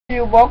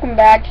Welcome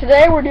back.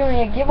 Today we're doing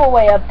a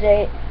giveaway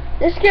update.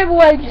 This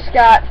giveaway just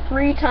got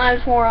 3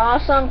 times more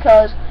awesome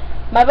because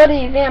my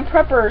buddy Van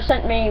Prepper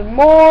sent me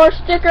more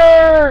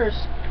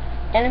stickers,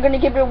 and I'm going to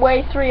give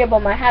away 3 of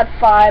them. I had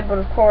 5, but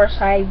of course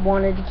I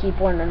wanted to keep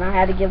one, and I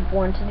had to give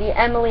one to the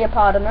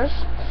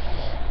Emileopotamus.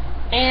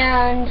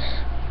 And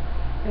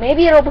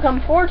maybe it'll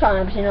become 4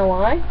 times, you know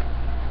why?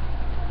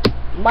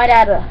 Might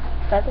add a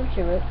feather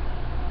to it.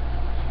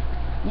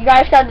 You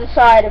guys gotta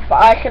decide if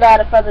I should add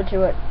a feather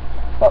to it.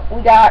 But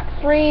we got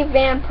 3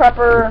 Van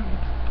Prepper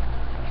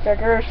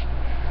stickers.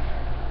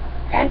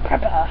 Van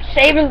Prepper,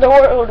 saving the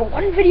world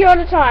 1 video at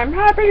a time.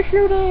 Happy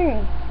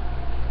shooting!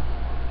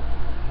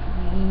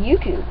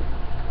 YouTube.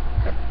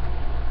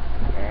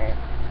 Alright.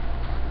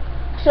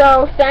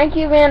 So, thank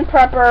you, Van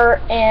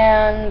Prepper,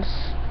 and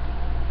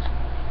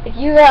if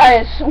you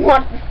guys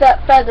want the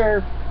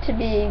feather to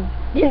be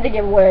in the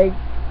giveaway,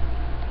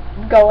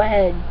 go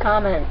ahead,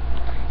 comment.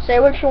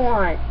 Say what you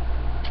want.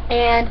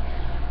 And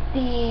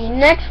the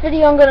next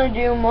video I'm going to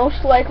do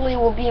most likely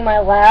will be my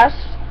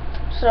last.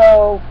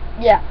 So,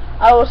 yeah.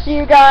 I will see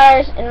you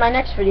guys in my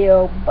next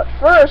video. But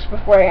first,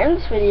 before I end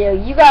this video,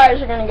 you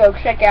guys are going to go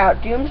check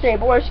out Doomsday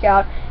Boy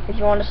Scout if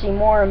you want to see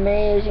more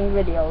amazing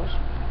videos.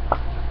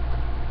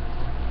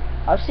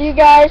 I'll see you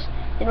guys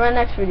in my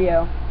next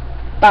video.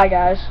 Bye,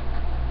 guys.